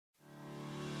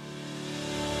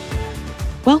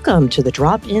Welcome to the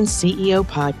Drop-In CEO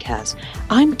podcast.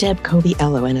 I'm Deb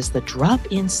Coviello, and as the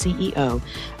Drop-In CEO,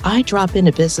 I drop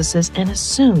into businesses and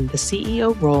assume the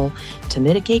CEO role to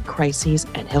mitigate crises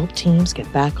and help teams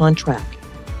get back on track.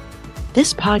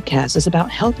 This podcast is about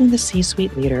helping the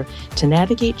C-suite leader to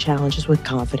navigate challenges with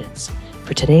confidence.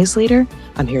 For today's leader,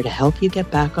 I'm here to help you get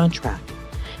back on track.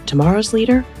 Tomorrow's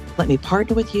leader, let me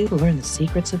partner with you to learn the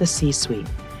secrets of the C-suite.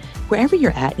 Wherever you're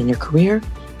at in your career,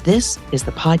 this is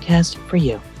the podcast for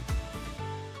you.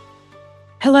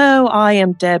 Hello, I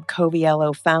am Deb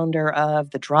Coviello, founder of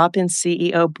the Drop-In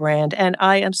CEO brand, and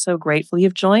I am so grateful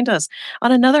you've joined us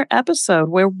on another episode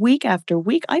where week after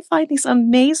week I find these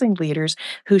amazing leaders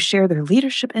who share their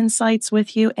leadership insights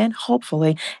with you and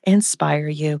hopefully inspire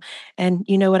you. And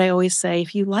you know what I always say,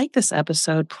 if you like this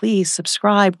episode, please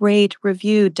subscribe, rate,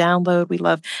 review, download. We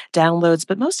love downloads,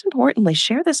 but most importantly,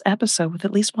 share this episode with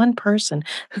at least one person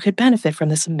who could benefit from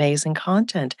this amazing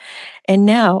content. And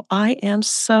now I am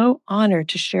so honored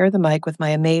to share the mic with my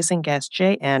amazing guest,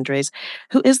 Jay Andres,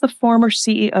 who is the former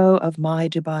CEO of My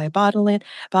Dubai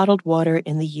Bottled Water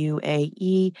in the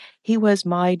UAE. He was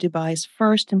My Dubai's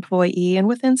first employee, and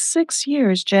within 6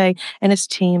 years, Jay and his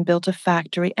team built a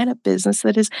factory and a business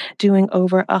that is doing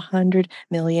over $100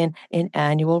 million in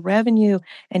annual revenue.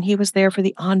 And he was there for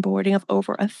the onboarding of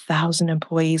over 1,000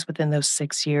 employees within those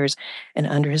 6 years. And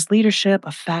under his leadership,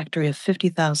 a factory of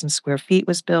 50,000 square feet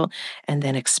was built and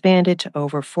then expanded to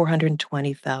over 420,000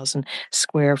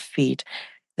 square feet.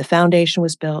 The foundation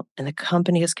was built and the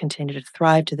company has continued to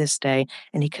thrive to this day,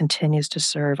 and he continues to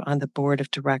serve on the board of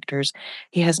directors.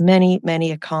 He has many,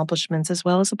 many accomplishments as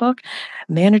well as a book,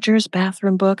 Manager's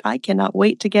Bathroom Book. I cannot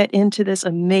wait to get into this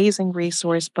amazing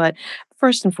resource, but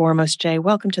first and foremost, Jay,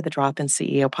 welcome to the Drop-In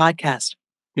CEO podcast.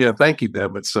 Yeah, thank you,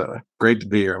 Deb. It's great to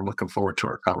be here. I'm looking forward to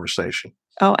our conversation.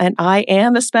 Oh, and I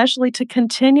am, especially to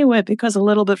continue it, because a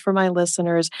little bit for my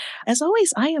listeners, as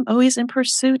always, I am always in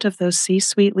pursuit of those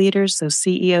C-suite leaders, those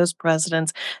CEOs,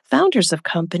 presidents, founders of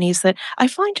companies that I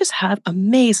find just have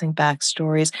amazing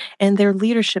backstories, and their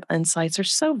leadership insights are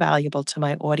so valuable to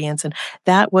my audience. And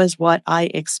that was what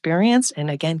I experienced. And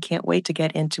again, can't wait to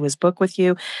get into his book with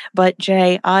you. But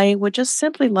Jay, I would just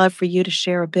simply love for you to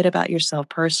share a bit about yourself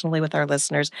personally with our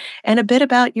listeners and a bit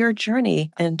about your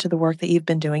journey into the work that you've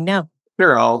been doing now.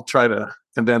 Sure, I'll try to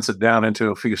condense it down into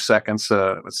a few seconds.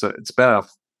 It's been a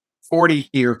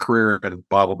 40-year career in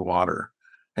bottled water.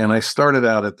 And I started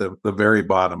out at the very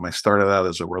bottom. I started out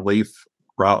as a relief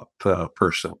route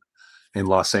person in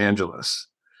Los Angeles.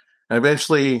 I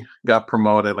eventually got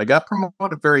promoted. I got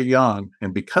promoted very young.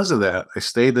 And because of that, I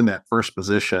stayed in that first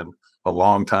position a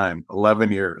long time,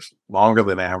 11 years, longer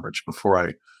than average before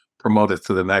I promoted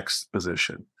to the next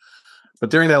position.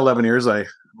 But during that 11 years, I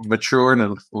matured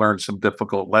and learned some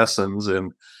difficult lessons.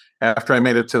 And after I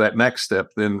made it to that next step,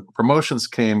 then promotions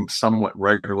came somewhat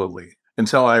regularly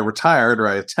until I retired, or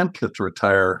I attempted to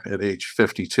retire at age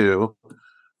 52.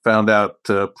 Found out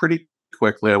pretty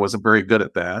quickly I wasn't very good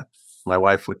at that. My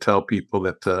wife would tell people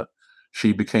that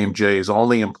she became Jay's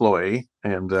only employee,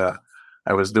 and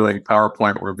I was doing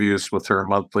PowerPoint reviews with her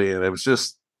monthly, and it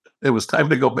was time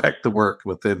to go back to work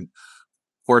within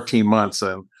 14 months.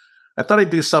 And I thought I'd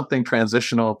do something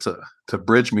transitional to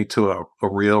bridge me to a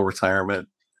real retirement.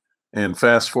 And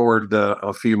fast forward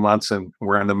a few months, and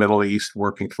we're in the Middle East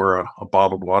working for a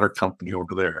bottled water company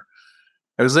over there.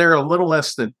 I was there a little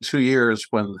less than 2 years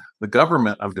when the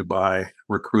government of Dubai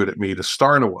recruited me to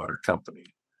start a water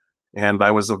company. And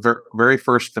I was the very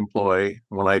first employee.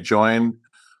 When I joined,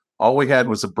 all we had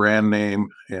was a brand name,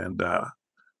 and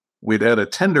we'd had a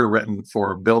tender written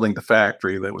for building the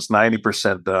factory that was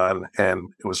 90% done, and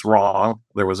it was wrong.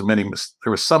 There was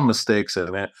some mistakes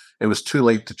in it. It was too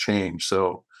late to change.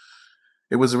 So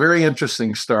it was a very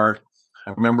interesting start. I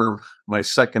remember my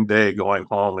second day going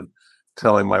home and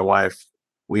telling my wife,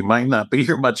 we might not be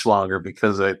here much longer,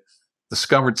 because I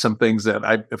discovered some things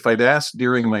that if I'd asked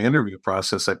during my interview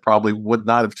process, I probably would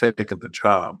not have taken the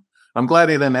job. I'm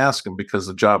glad I didn't ask him, because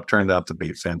the job turned out to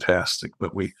be fantastic.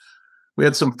 But we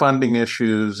had some funding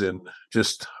issues, and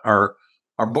just our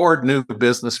board knew the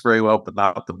business very well, but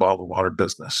not the bottled water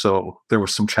business. So there were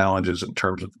some challenges in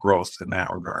terms of growth in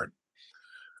that regard.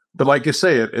 But like you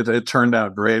say, it turned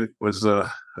out great. It was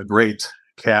a great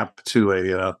cap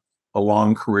to a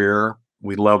long career.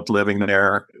 We loved living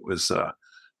there. It was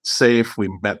safe. We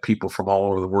met people from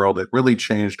all over the world. It really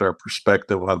changed our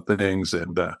perspective on things.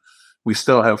 And we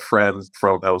still have friends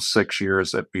from those 6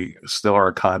 years that we still are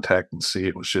in contact and see.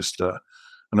 It was just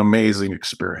an amazing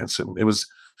experience. And it was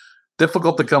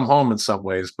difficult to come home in some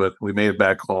ways, but we made it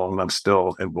back home. I'm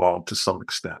still involved to some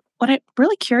extent. What I'm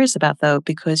really curious about, though,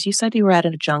 because you said you were at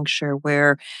a juncture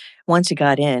where once you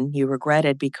got in, you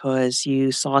regretted because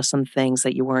you saw some things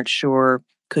that you weren't sure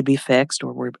could be fixed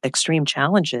or were extreme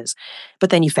challenges.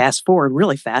 But then you fast forward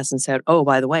really fast and said, oh,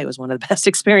 by the way, it was one of the best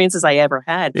experiences I ever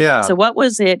had. Yeah. So, what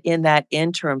was it in that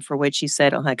interim for which you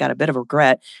said, oh, I got a bit of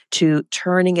regret to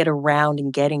turning it around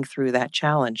and getting through that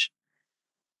challenge?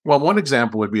 Well, one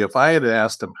example would be if I had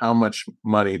asked them how much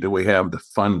money do we have to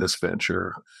fund this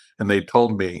venture, and they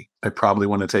told me I probably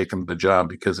wouldn't have taken the job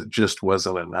because it just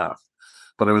wasn't enough.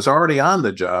 But I was already on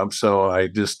the job, so I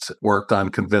just worked on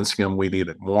convincing them we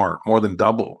needed more than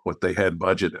double what they had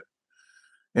budgeted.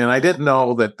 And I didn't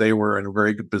know that they were in a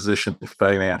very good position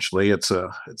financially. It's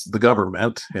the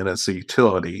government and it's a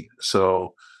utility.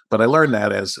 So, but I learned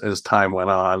that as time went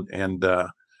on, and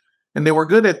they were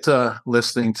good at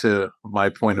listening to my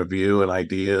point of view and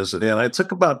ideas. And it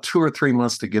took about 2 or 3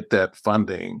 months to get that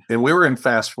funding. And we were in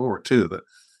fast forward too. That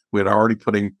we had already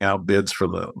putting out bids for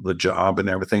the job and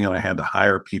everything, and I had to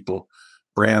hire people,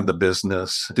 brand the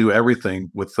business, do everything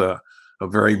with a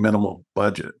very minimal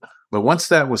budget. But once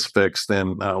that was fixed,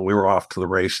 then we were off to the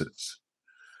races.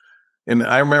 And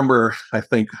I remember, I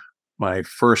think my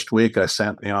first week I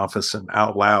sat in the office and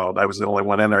out loud, I was the only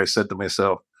one in there. I said to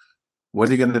myself, what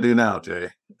are you going to do now, Jay?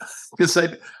 Because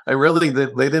I really, they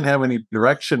didn't have any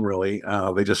direction really.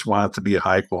 They just wanted to be a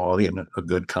high quality and a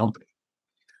good company.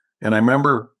 And I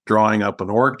remember drawing up an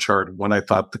org chart of what I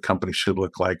thought the company should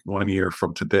look like 1 year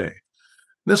from today.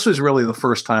 This was really the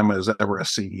first time I was ever a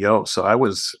CEO. So I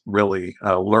was really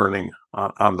learning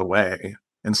on the way.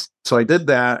 And so I did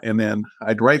that. And then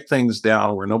I'd write things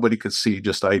down where nobody could see,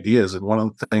 just ideas. And one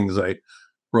of the things I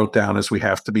wrote down is we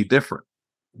have to be different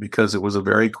because it was a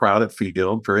very crowded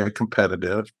field, very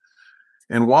competitive.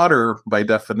 And water, by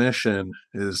definition,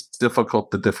 is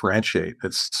difficult to differentiate.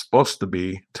 It's supposed to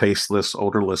be tasteless,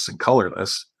 odorless, and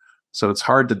colorless. So it's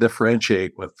hard to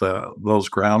differentiate with those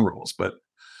ground rules. But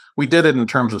we did it in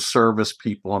terms of service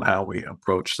people and how we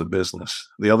approach the business.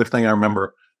 The other thing I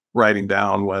remember writing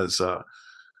down was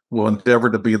we'll endeavor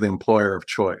to be the employer of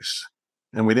choice.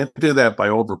 And we didn't do that by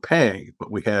overpaying,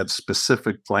 but we had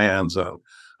specific plans on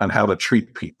how to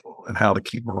treat people and how to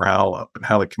keep morale up and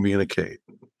how to communicate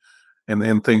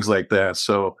and things like that.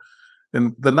 So,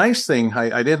 and the nice thing,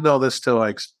 I didn't know this till I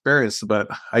experienced, but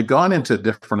I'd gone into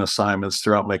different assignments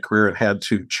throughout my career and had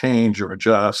to change or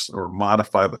adjust or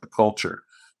modify the culture.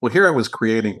 Well, here I was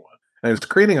creating one. I was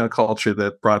creating a culture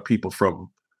that brought people from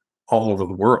all over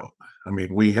the world. I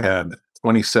mean, we had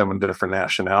 27 different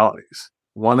nationalities,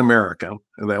 one American,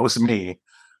 and that was me,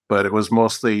 but it was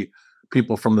mostly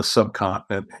people from the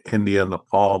subcontinent, India,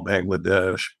 Nepal,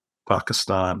 Bangladesh,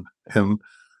 Pakistan, and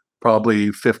probably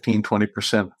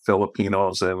 15-20%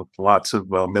 Filipinos and lots of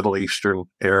Middle Eastern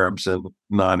Arabs and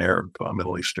non-Arab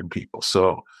Middle Eastern people.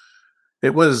 So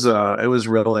it was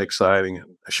really exciting.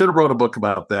 I should have wrote a book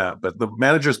about that, but the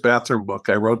manager's bathroom book,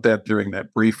 I wrote that during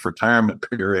that brief retirement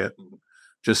period, and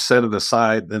just set it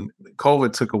aside. Then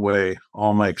COVID took away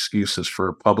all my excuses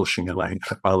for publishing, and I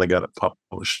finally got it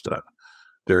published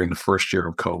during the first year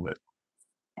of COVID.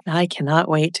 I cannot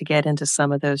wait to get into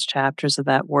some of those chapters of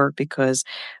that work because,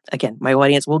 again, my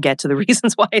audience will get to the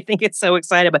reasons why I think it's so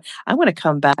exciting. But I want to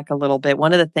come back a little bit.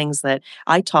 One of the things that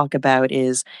I talk about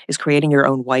is creating your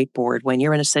own whiteboard when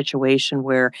you're in a situation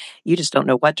where you just don't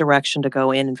know what direction to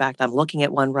go in. In fact, I'm looking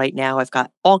at one right now. I've got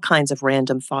all kinds of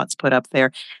random thoughts put up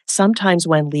there. Sometimes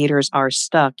when leaders are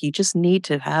stuck, you just need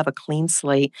to have a clean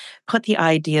slate, put the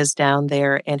ideas down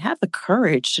there, and have the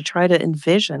courage to try to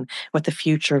envision what the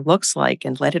future looks like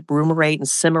and let it ruminate and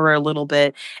simmer a little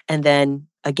bit. And then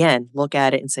again, look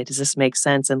at it and say, does this make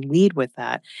sense? And lead with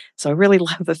that. So I really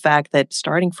love the fact that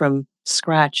starting from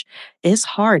scratch is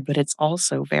hard, but it's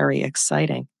also very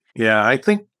exciting. Yeah, I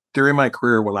think during my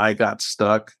career when I got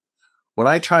stuck, what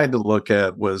I tried to look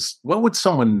at was what would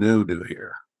someone new do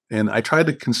here? And I tried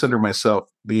to consider myself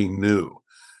being new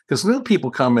because new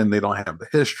people come in, they don't have the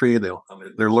history,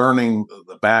 they're learning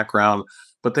the background,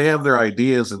 but they have their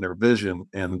ideas and their vision.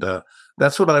 And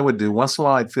that's what I would do. Once in a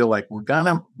while, I'd feel like we're kind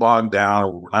of bogged down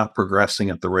or we're not progressing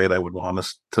at the rate I would want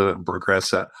us to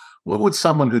progress at. What would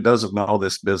someone who doesn't know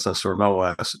this business or know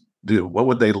us do? What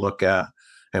would they look at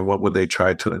and what would they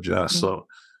try to adjust? So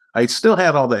I still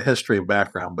had all that history and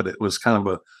background, but it was kind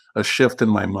of a shift in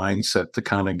my mindset to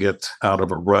kind of get out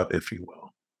of a rut, if you will.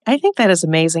 I think that is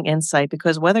amazing insight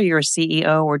because whether you're a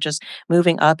CEO or just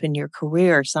moving up in your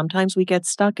career, sometimes we get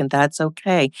stuck and that's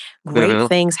okay. Great Mhm.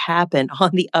 things happen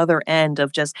on the other end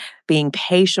of just being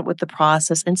patient with the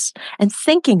process and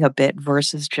thinking a bit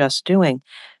versus just doing.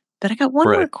 But I got one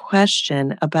more Right.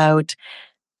 question about,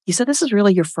 you said this is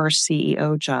really your first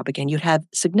CEO job. Again, you'd had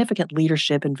significant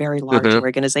leadership in very large Mhm.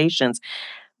 organizations.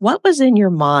 What was in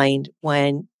your mind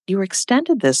when you were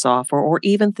extended this offer or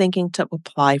even thinking to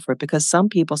apply for it? Because some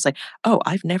people say, oh,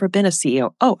 I've never been a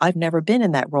CEO. Oh, I've never been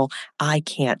in that role. I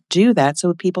can't do that.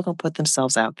 So people don't put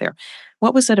themselves out there.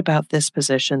 What was it about this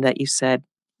position that you said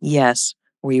yes,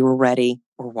 or you were ready,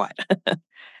 or what?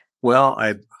 Well,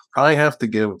 I probably have to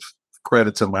give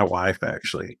credit to my wife,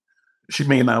 actually. She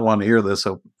may not want to hear this,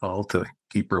 so I'll to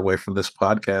keep her away from this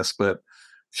podcast, but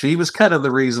she was kind of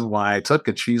the reason why I took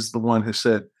it. She's the one who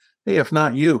said, hey, if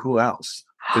not you, who else?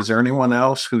 Is there anyone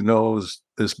else who knows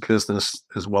this business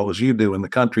as well as you do in the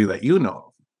country that you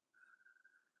know?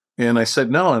 And I said,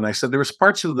 no. And I said, there was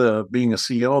parts of the being a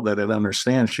CEO that I didn't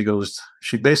understand.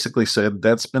 She basically said,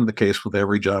 that's been the case with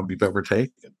every job you've ever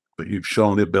taken, but you've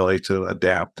shown the ability to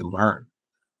adapt and learn.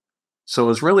 So it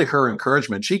was really her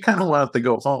encouragement. She kind of wanted to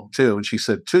go home too. And she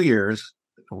said, 2 years,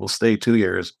 we'll stay 2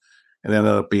 years. And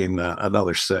ended up being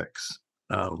another 6.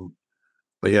 Um,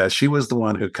 but yeah, she was the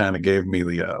one who kind of gave me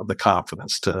the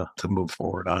confidence to move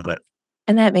forward on it.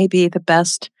 And that may be the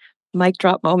best mic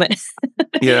drop moment.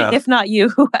 Yeah, If not you,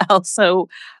 who else? So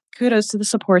kudos to the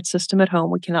support system at home.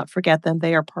 We cannot forget them.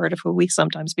 They are part of who we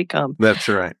sometimes become. that's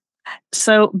right.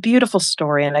 So beautiful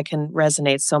story, and I can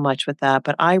resonate so much with that.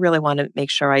 But I really want to make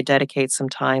sure I dedicate some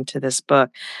time to this book,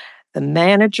 The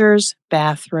Manager's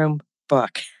Bathroom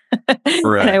Book. And I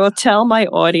Right. will tell my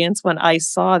audience when I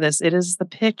saw this, it is the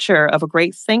picture of a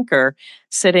great thinker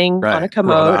sitting on a Right.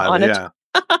 commode Rodon. on a Yeah.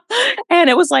 and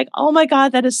it was like, "Oh my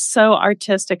god, that is so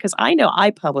artistic." Because I know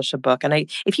I publish a book, and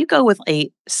if you go with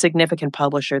a significant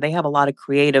publisher, they have a lot of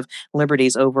creative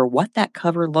liberties over what that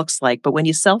cover looks like, but when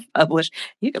you self-publish,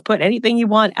 you can put anything you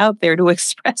want out there to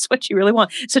express what you really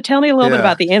want. So tell me a little bit Yeah.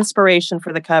 about the inspiration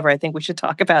for the cover. I think we should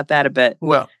talk about that a bit.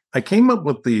 Well, I came up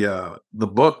with the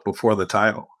book before the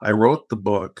title. I wrote the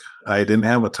book. I didn't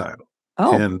have a title.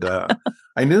 Oh, And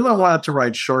I knew I wanted to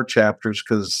write short chapters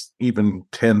because even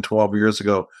 10, 12 years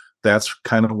ago, that's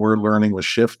kind of where learning was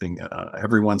shifting.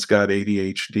 Everyone's got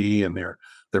ADHD and their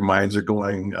minds are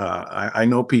going. I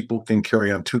know people can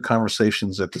carry on 2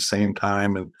 conversations at the same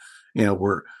time, and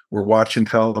we're watching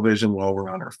television while we're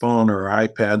on our phone or our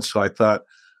iPad. So I thought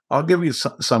I'll give you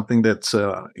something that's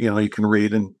you can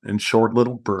read in short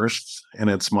little bursts,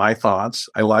 and it's my thoughts.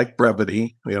 I like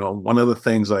brevity. One of the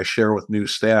things I share with new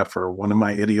staff, or one of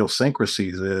my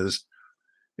idiosyncrasies, is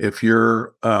if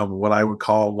you're what I would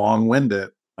call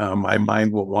long-winded, my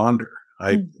mind will wander.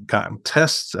 I've mm, gotten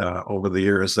tests over the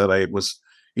years that I was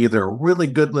either a really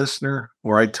good listener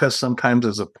or I test sometimes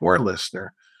as a poor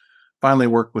listener. Finally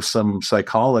worked with some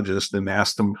psychologists and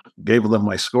asked them, gave them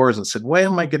my scores and said, why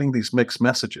am I getting these mixed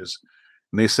messages?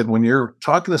 And they said, when you're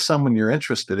talking to someone you're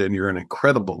interested in, you're an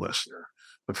incredible listener.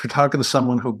 But if you're talking to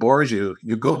someone who bores you,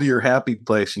 you go to your happy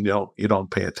place and you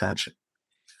don't pay attention.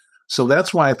 So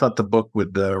that's why I thought the book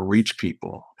would reach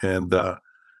people. And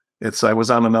I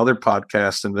was on another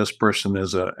podcast, and this person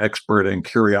is an expert in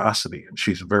curiosity, and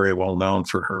she's very well known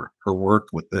for her work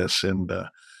with this. And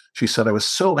she said, I was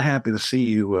so happy to see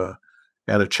you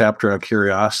at a chapter on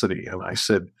curiosity. And I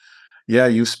said, yeah,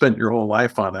 you spent your whole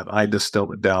life on it. I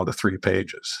distilled it down to 3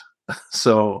 pages.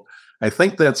 So I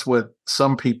think that's what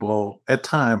some people at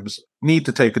times need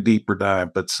to take a deeper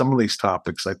dive. But some of these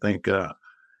topics, I think,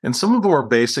 and some of the more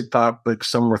basic topics,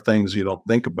 some are things you don't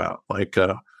think about, like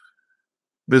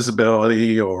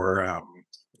visibility or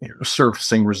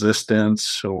surfacing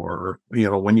resistance, or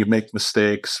when you make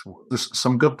mistakes. There's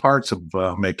some good parts of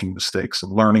making mistakes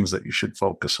and learnings that you should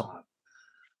focus on.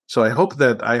 So I hope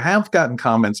that I have gotten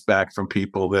comments back from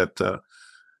people that,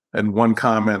 and one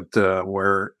comment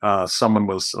where someone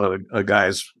was a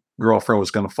guy's girlfriend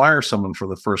was going to fire someone for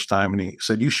the first time, and he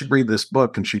said, you should read this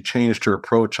book. And she changed her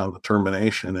approach on the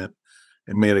termination. It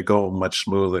made it go much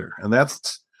smoother. And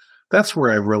that's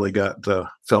where I really got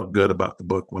felt good about the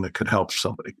book, when it could help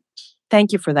somebody.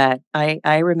 thank you for that.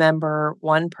 I remember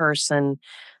one person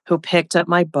who picked up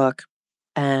my book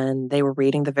and they were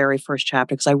reading the very first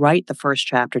chapter because I write the first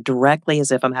chapter directly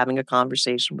as if I'm having a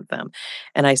conversation with them.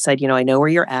 And I said, I know where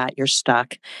you're at. You're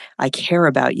stuck. I care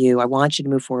about you. I want you to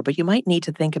move forward, but you might need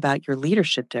to think about your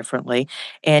leadership differently.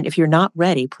 And if you're not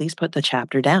ready, please put the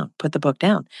chapter down, put the book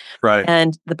down. Right.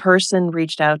 And the person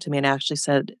reached out to me and actually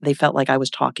said they felt like I was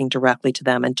talking directly to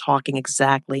them and talking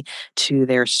exactly to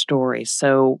their story.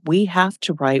 So we have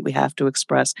to write, we have to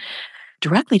express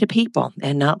directly to people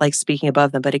and not like speaking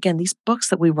above them. But again, these books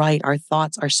that we write, our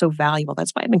thoughts are so valuable.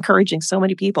 That's why I'm encouraging so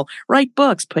many people, write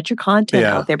books, put your content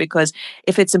Yeah. out there, because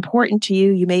if it's important to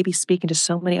you, you may be speaking to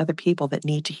so many other people that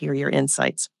need to hear your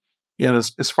insights.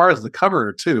 as far as the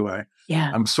cover too,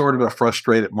 Yeah. I'm sort of a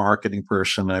frustrated marketing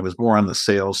person. I was more on the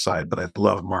sales side, but I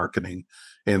love marketing.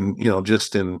 And,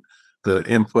 just in the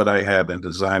input I had in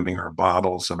designing our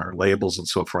bottles and our labels and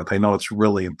so forth, I know it's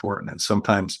really important. And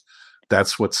sometimes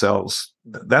that's what sells.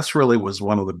 That's really was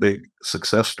one of the big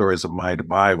success stories of My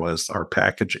Dubai was our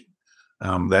packaging.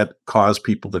 That caused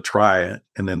people to try it,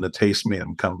 and then the taste made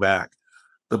them come back.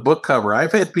 The book cover,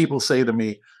 I've had people say to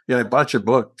me, yeah, I bought your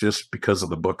book just because of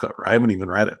the book cover. I haven't even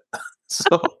read it.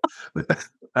 So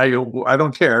I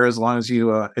don't care as long as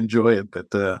you enjoy it.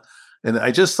 But and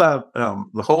I just thought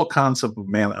the whole concept of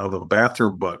a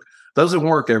bathroom book doesn't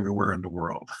work everywhere in the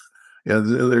world.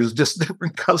 There's just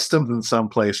different customs in some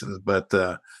places, but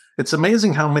it's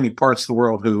amazing how many parts of the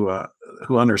world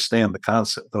who understand the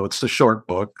concept. Though it's a short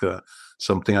book,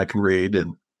 something I can read,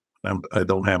 and I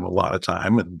don't have a lot of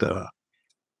time, and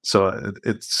so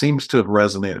it seems to have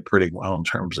resonated pretty well in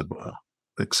terms of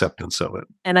acceptance of it.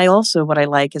 And I also what I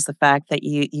like is the fact that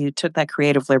you took that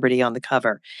creative liberty on the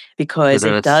cover because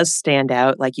it Mhm. does stand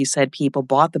out. Like you said, people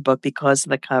bought the book because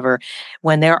of the cover.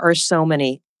 When there are so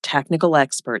many technical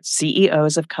experts,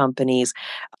 CEOs of companies,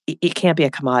 it can't be a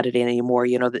commodity anymore.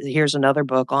 Here's another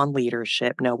book on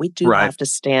leadership. No, we do Right. have to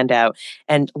stand out.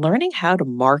 And learning how to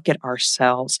market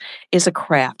ourselves is a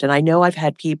craft. And I know I've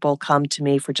had people come to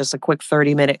me for just a quick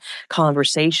 30-minute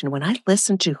conversation. When I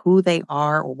listen to who they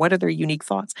are or what are their unique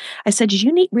thoughts, I said, did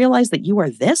you realize that you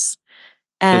are this?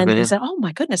 And they Mhm. said, oh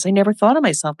my goodness, I never thought of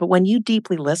myself. But when you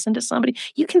deeply listen to somebody,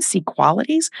 you can see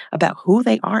qualities about who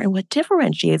they are and what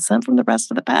differentiates them from the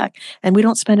rest of the pack. And we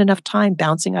don't spend enough time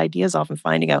bouncing ideas off and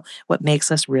finding out what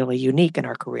makes us really unique in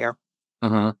our career.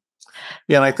 Mhm.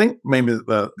 Yeah, and I think maybe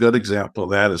the good example of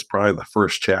that is probably the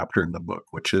first chapter in the book,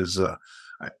 which is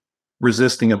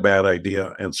resisting a bad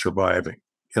idea and surviving.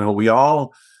 We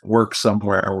all work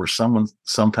somewhere where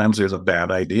sometimes there's a bad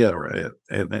idea, right?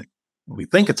 And we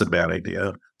think it's a bad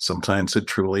idea. Sometimes it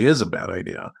truly is a bad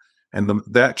idea. And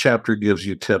that chapter gives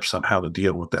you tips on how to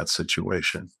deal with that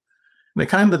situation. And it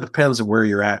kind of depends on where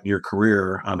you're at in your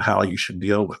career on how you should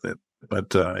deal with it.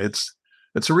 But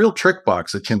it's a real trick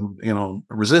box. It can,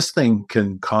 resisting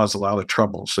can cause a lot of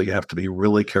trouble. So you have to be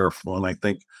really careful, and I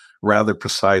think rather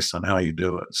precise on how you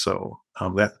do it. So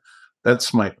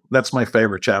that's my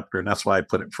favorite chapter, and that's why I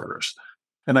put it first.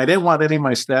 And I didn't want any of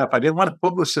my staff. I didn't want to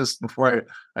publish this before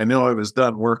I knew I was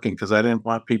done working because I didn't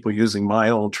want people using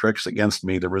my old tricks against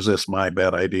me to resist my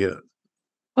bad idea.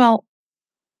 Well,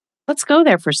 let's go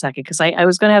there for a second because I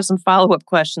was going to have some follow-up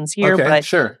questions here. Okay, But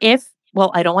sure.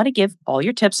 I don't want to give all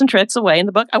your tips and tricks away in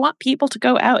the book. I want people to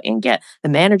go out and get the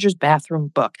manager's bathroom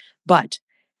book. But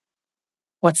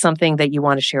what's something that you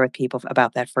want to share with people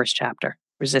about that first chapter?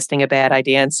 Resisting a bad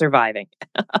idea and surviving.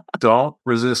 Don't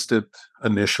resist it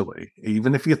initially,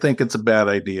 even if you think it's a bad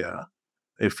idea.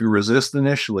 If you resist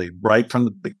initially, right from the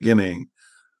beginning,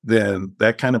 then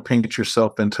that kind of paints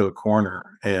yourself into a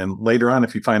corner. And later on,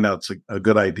 if you find out it's a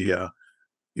good idea,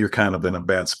 you're kind of in a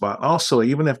bad spot. Also,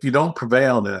 even if you don't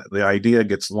prevail, the idea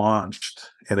gets launched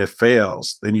and it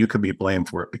fails, then you can be blamed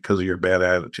for it because of your bad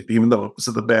attitude, even though it was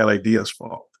the bad idea's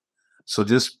fault. So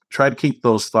just try to keep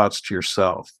those thoughts to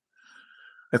yourself.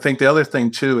 I think the other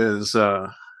thing too is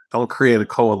don't create a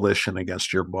coalition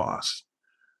against your boss.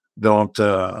 Don't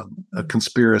a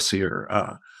conspiracy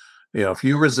or if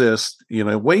you resist,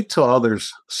 wait till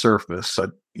others surface.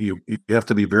 You have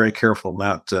to be very careful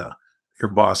not your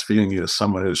boss viewing you as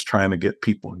someone who's trying to get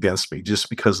people against me just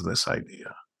because of this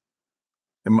idea.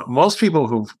 And most people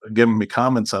who've given me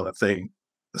comments on the thing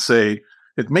say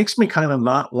it makes me kind of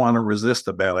not want to resist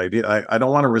a bad idea. I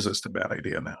don't want to resist a bad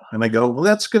idea now. And I go, well,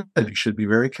 that's good. You should be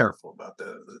very careful about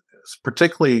that,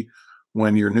 particularly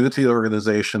when you're new to the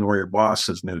organization or your boss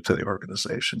is new to the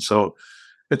organization. So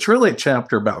it's really a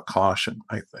chapter about caution,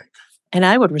 I think. And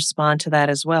I would respond to that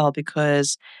as well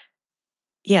because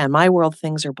yeah, in my world,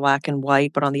 things are black and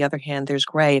white, but on the other hand, there's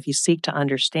gray if you seek to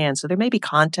understand. So there may be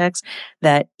context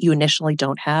that you initially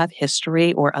don't have,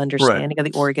 history or Right. understanding of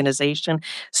the organization.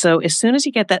 So as soon as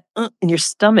you get that in your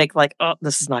stomach, like, oh,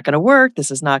 this is not going to work,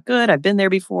 this is not good, I've been there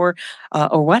before,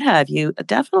 or what have you,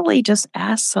 definitely just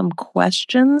ask some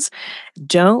questions.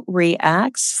 Don't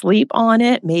react, sleep on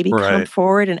it, maybe come Right.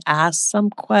 forward and ask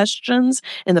some questions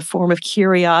in the form of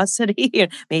curiosity.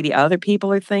 Maybe other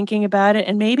people are thinking about it.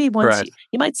 And maybe once Right.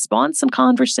 you might spawn some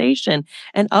conversation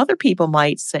and other people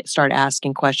might start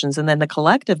asking questions. And then the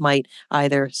collective might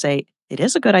either say, it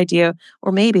is a good idea,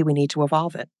 or maybe we need to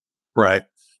evolve it. Right.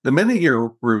 The minute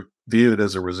you're viewed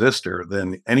as a resistor,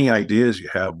 then any ideas you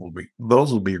have will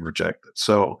be rejected.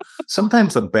 So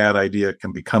sometimes a bad idea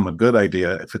can become a good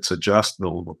idea if it's adjusted a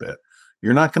little bit.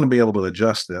 you're not going to be able to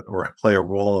adjust it or play a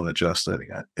role in adjusting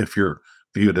it if you're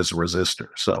viewed as a resistor.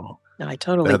 So No, I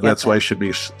totally get that's why that. you should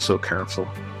be so careful.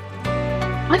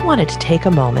 I wanted to take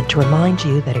a moment to remind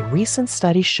you that a recent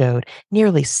study showed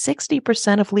nearly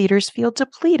 60% of leaders feel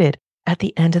depleted at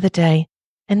the end of the day.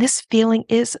 And this feeling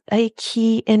is a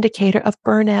key indicator of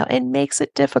burnout and makes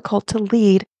it difficult to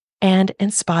lead and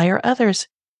inspire others.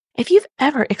 If you've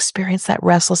ever experienced that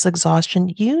restless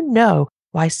exhaustion, you know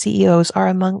why CEOs are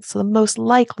amongst the most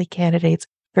likely candidates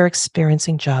for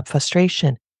experiencing job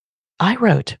frustration. I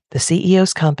wrote The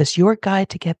CEO's Compass, your guide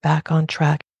to get back on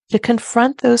track, to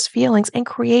confront those feelings and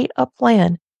create a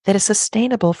plan that is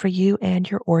sustainable for you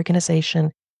and your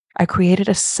organization. I created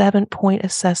a 7-point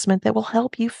assessment that will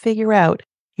help you figure out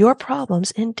your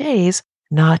problems in days,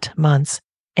 not months.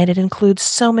 And it includes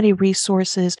so many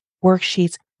resources,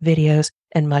 worksheets, videos,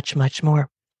 and much, much more.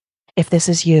 If this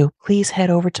is you, please head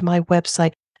over to my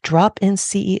website,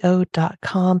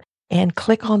 dropinceo.com, and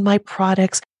click on my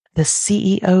products, The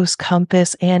CEO's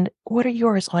Compass, and order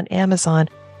yours on Amazon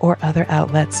or other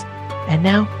outlets. And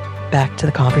now, back to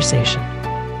the conversation.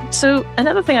 So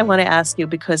another thing I want to ask you,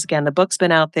 because again, the book's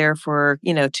been out there for,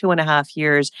 2.5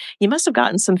 years. You must have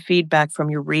gotten some feedback from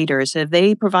your readers. Have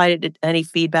they provided any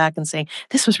feedback and saying,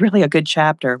 this was really a good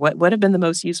chapter? What have been the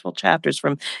most useful chapters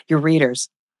from your readers?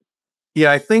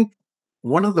 Yeah, I think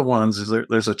one of the ones is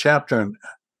there's a chapter on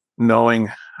knowing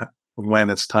when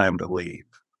it's time to leave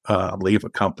a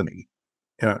company,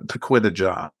 to quit a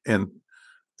job. And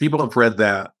people have read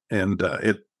that, and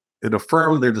it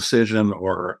affirmed their decision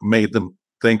or made them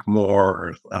think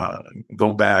more, or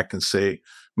go back and say,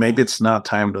 maybe it's not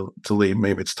time to leave.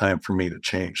 Maybe it's time for me to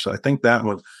change. So I think that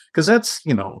was, because that's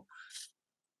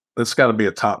got to be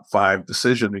a top 5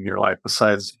 decision in your life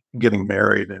besides getting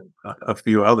married and a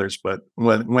few others. But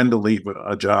when to leave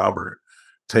a job or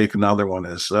take another one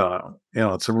is,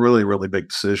 it's a really, really big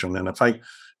decision. And if I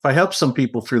help some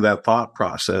people through that thought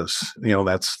process,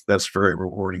 that's very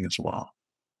rewarding as well.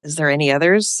 Is there any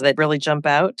others that really jump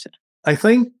out? I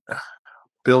think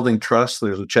building trust,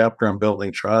 there's a chapter on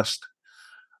building trust.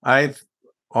 I've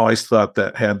always thought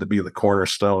that had to be the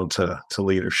cornerstone to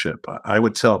leadership. I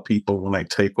would tell people when I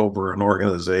take over an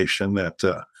organization that,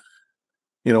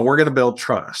 we're going to build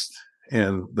trust.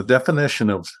 And the definition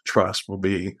of trust will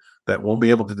be that we'll be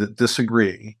able to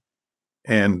disagree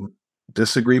and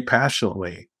disagree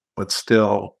passionately, but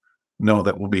still know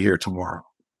that we'll be here tomorrow.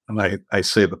 And I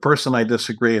say the person I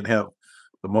disagree and have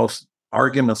the most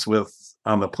arguments with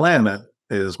on the planet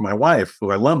is my wife, who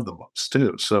I love the most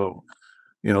too. So,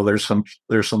 there's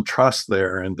some trust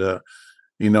there, and that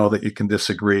you can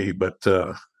disagree, but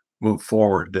move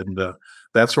forward. And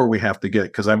that's where we have to get,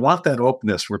 because I want that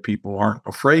openness where people aren't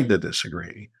afraid to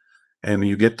disagree and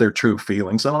you get their true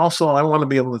feelings. And also, I want to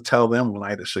be able to tell them when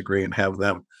I disagree and have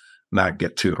them not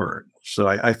get too hurt. So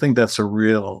I think that's a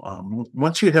real,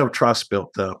 once you have trust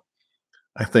built up,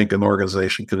 I think an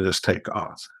organization could just take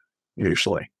off,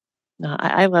 usually. No,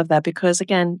 I love that because,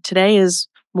 again, today is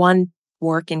one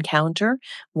work encounter,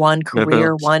 one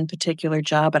career, one particular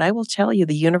job. But I will tell you,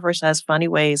 the universe has funny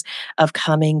ways of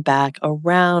coming back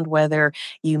around, whether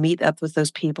you meet up with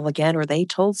those people again or they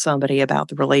told somebody about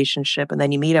the relationship and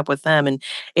then you meet up with them. And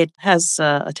it has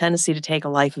a tendency to take a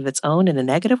life of its own in a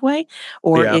negative way.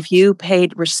 Or Yeah. if you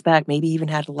paid respect, maybe even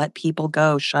had to let people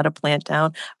go, shut a plant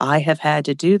down. I have had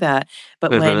to do that.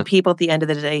 But when people at the end of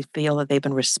the day feel that they've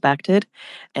been respected,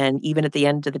 and even at the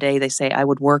end of the day, they say, I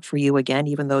would work for you again,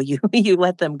 even though you you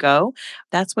let them go.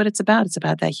 That's what it's about. It's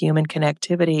about that human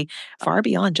connectivity far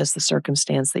beyond just the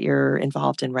circumstance that you're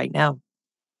involved in right now.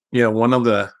 Yeah, one of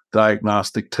the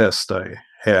diagnostic tests I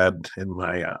had in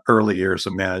my early years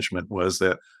of management was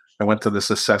that I went to this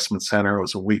assessment center. It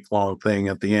was a week-long thing.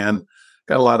 At the end,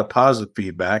 got a lot of positive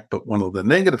feedback, but one of the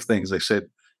negative things they said,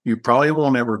 you probably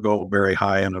won't ever go very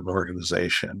high in an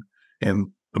organization. And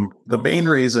the main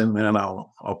reason, and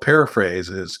I'll paraphrase,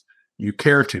 is you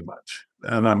care too much.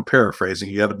 And I'm paraphrasing.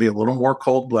 You got to be a little more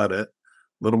cold-blooded, a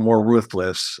little more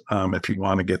ruthless, if you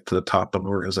want to get to the top of an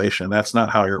organization. That's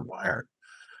not how you're wired.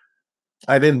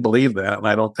 I didn't believe that, and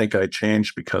I don't think I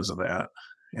changed because of that.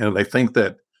 And I think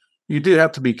that you do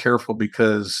have to be careful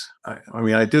because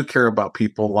I do care about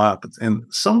people a lot, and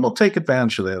some will take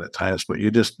advantage of that at times. But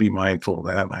you just be mindful of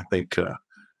that. And I think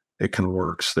it can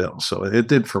work still. So it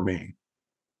did for me.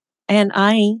 And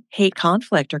I hate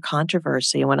conflict or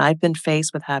controversy. When I've been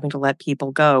faced with having to let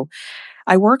people go,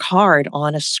 I work hard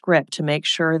on a script to make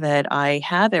sure that I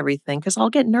have everything because I'll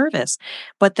get nervous.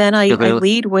 But then I Really?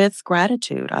 lead with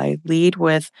gratitude. I lead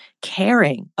with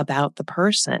caring about the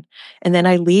person. And then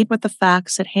I lead with the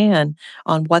facts at hand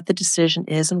on what the decision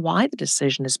is and why the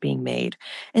decision is being made.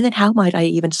 And then how might I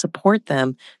even support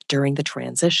them during the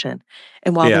transition?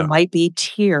 And while there Yeah. might be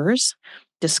tears,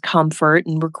 discomfort,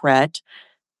 and regret,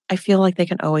 I feel like they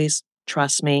can always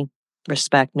trust me,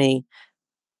 respect me,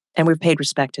 and we've paid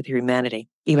respect to their humanity,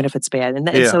 even if it's bad. And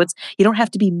so Yeah. it's you don't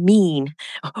have to be mean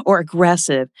or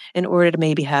aggressive in order to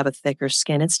maybe have a thicker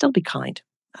skin and still be kind.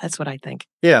 That's what I think.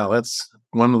 Yeah. That's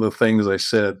one of the things I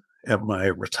said at my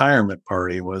retirement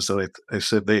party was that I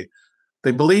said they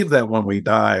believe that when we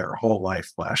die, our whole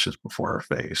life flashes before our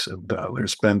face. And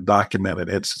there's been documented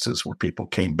instances where people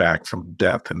came back from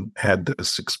death and had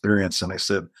this experience. And I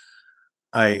said,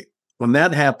 I when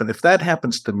that happened, if that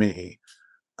happens to me,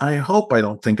 I hope I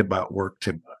don't think about work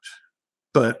too much.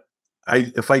 But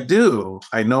if I do,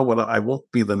 I know what I won't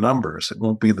be the numbers. It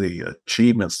won't be the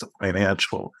achievements, the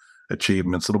financial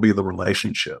achievements. It'll be the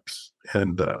relationships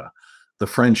and the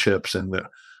friendships and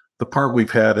the part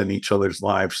we've had in each other's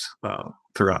lives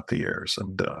throughout the years.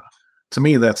 And to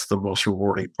me, that's the most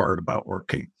rewarding part about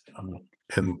working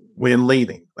and when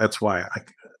leading. That's why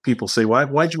people say,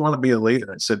 why'd you want to be a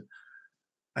leader? I said,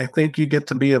 I think you get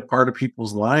to be a part of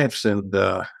people's lives and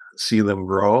see them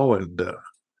grow and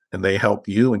they help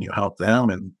you and you help them.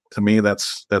 And to me,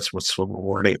 that's what's so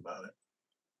rewarding about it.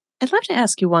 I'd love to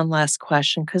ask you one last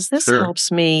question because this Sure.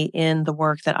 helps me in the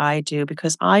work that I do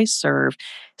because I serve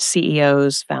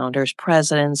CEOs, founders,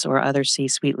 presidents, or other C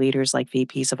suite leaders like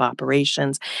VPs of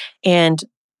operations. And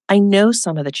I know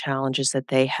some of the challenges that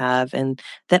they have and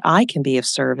that I can be of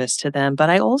service to them. But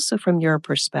I also, from your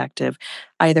perspective,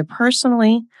 either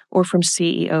personally or from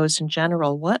CEOs in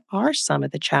general, what are some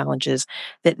of the challenges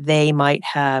that they might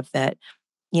have that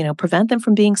prevent them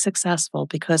from being successful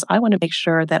because I want to make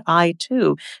sure that I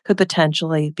too could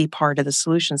potentially be part of the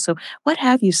solution. So, what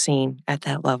have you seen at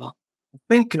that level? I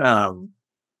think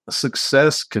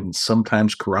success can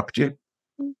sometimes corrupt you.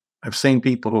 Mm. I've seen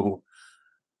people who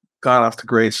got off to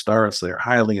great starts. They're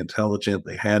highly intelligent.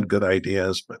 They had good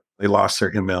ideas, but they lost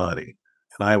their humility.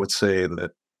 And I would say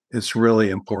that it's really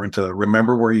important to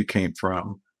remember where you came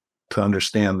from, to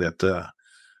understand that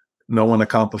no one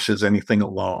accomplishes anything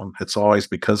alone. It's always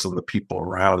because of the people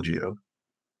around you.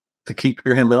 To keep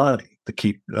your humility, to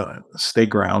keep stay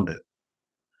grounded,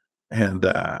 and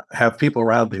have people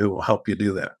around you who will help you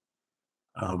do that.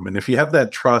 And if you have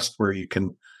that trust where you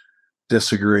can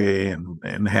disagree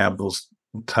and have those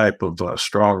type of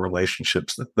strong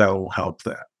relationships, that will help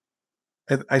that.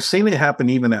 I've seen it happen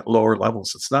even at lower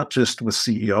levels. It's not just with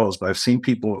CEOs, but I've seen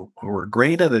people who are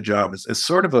great at a job. It's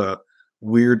sort of a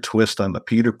weird twist on the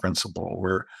Peter principle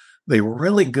where they were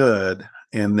really good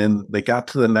and then they got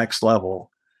to the next level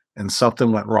and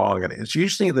something went wrong. And it's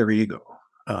usually their ego.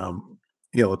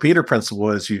 The Peter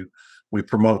principle is we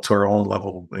promote to our own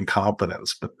level of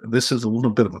incompetence, but this is a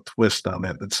little bit of a twist on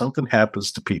that. That something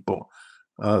happens to people,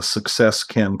 success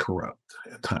can corrupt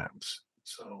at times.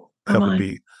 So Oh that would my.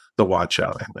 be the watch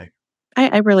out, I think.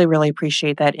 I really, really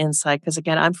appreciate that insight because,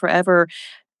 again, I'm forever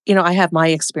I have my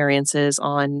experiences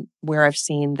on where I've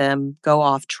seen them go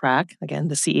off track. Again,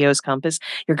 The CEO's Compass,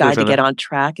 Your Guide to Get on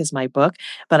Track is my book,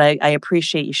 but I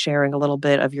appreciate you sharing a little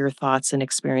bit of your thoughts and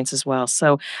experience as well.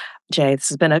 So, Jay, this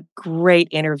has been a great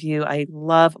interview. I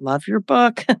love your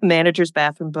book, Manager's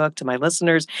Bathroom Book. To my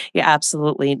listeners, you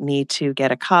absolutely need to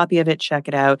get a copy of it, check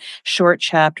it out. Short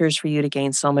chapters for you to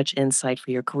gain so much insight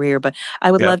for your career. But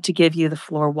I would Yeah. love to give you the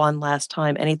floor one last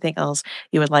time. Anything else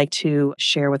you would like to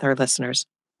share with our listeners?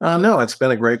 No, it's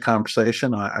been a great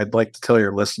conversation. I'd like to tell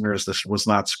your listeners this was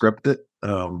not scripted.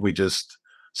 We just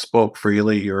spoke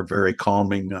freely. You're a very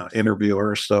calming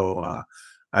interviewer. So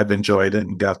I've enjoyed it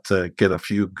and got to get a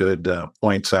few good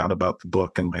points out about the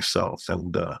book and myself.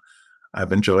 And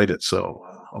I've enjoyed it. So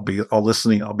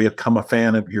I'll become a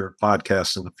fan of your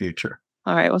podcast in the future.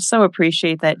 All right. Well, so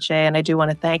appreciate that, Jay. And I do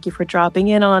want to thank you for dropping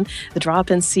in on the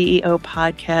Drop In CEO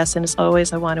podcast. And as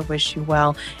always, I want to wish you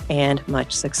well and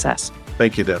much success.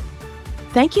 Thank you, Deb.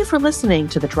 Thank you for listening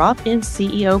to the Drop In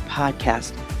CEO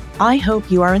podcast. I hope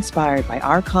you are inspired by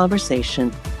our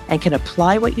conversation and can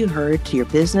apply what you heard to your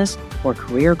business or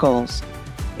career goals.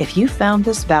 If you found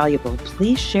this valuable,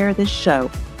 please share this show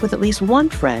with at least one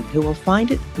friend who will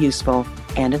find it useful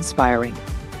and inspiring.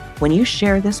 When you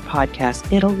share this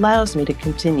podcast, it allows me to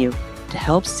continue to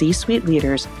help C-suite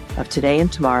leaders of today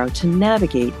and tomorrow to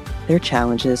navigate their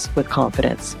challenges with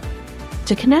confidence.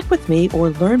 To connect with me or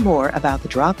learn more about the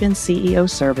Drop-In CEO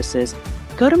services,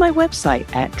 go to my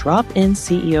website at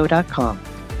dropinceo.com.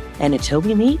 And until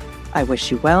we meet, I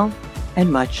wish you well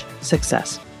and much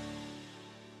success.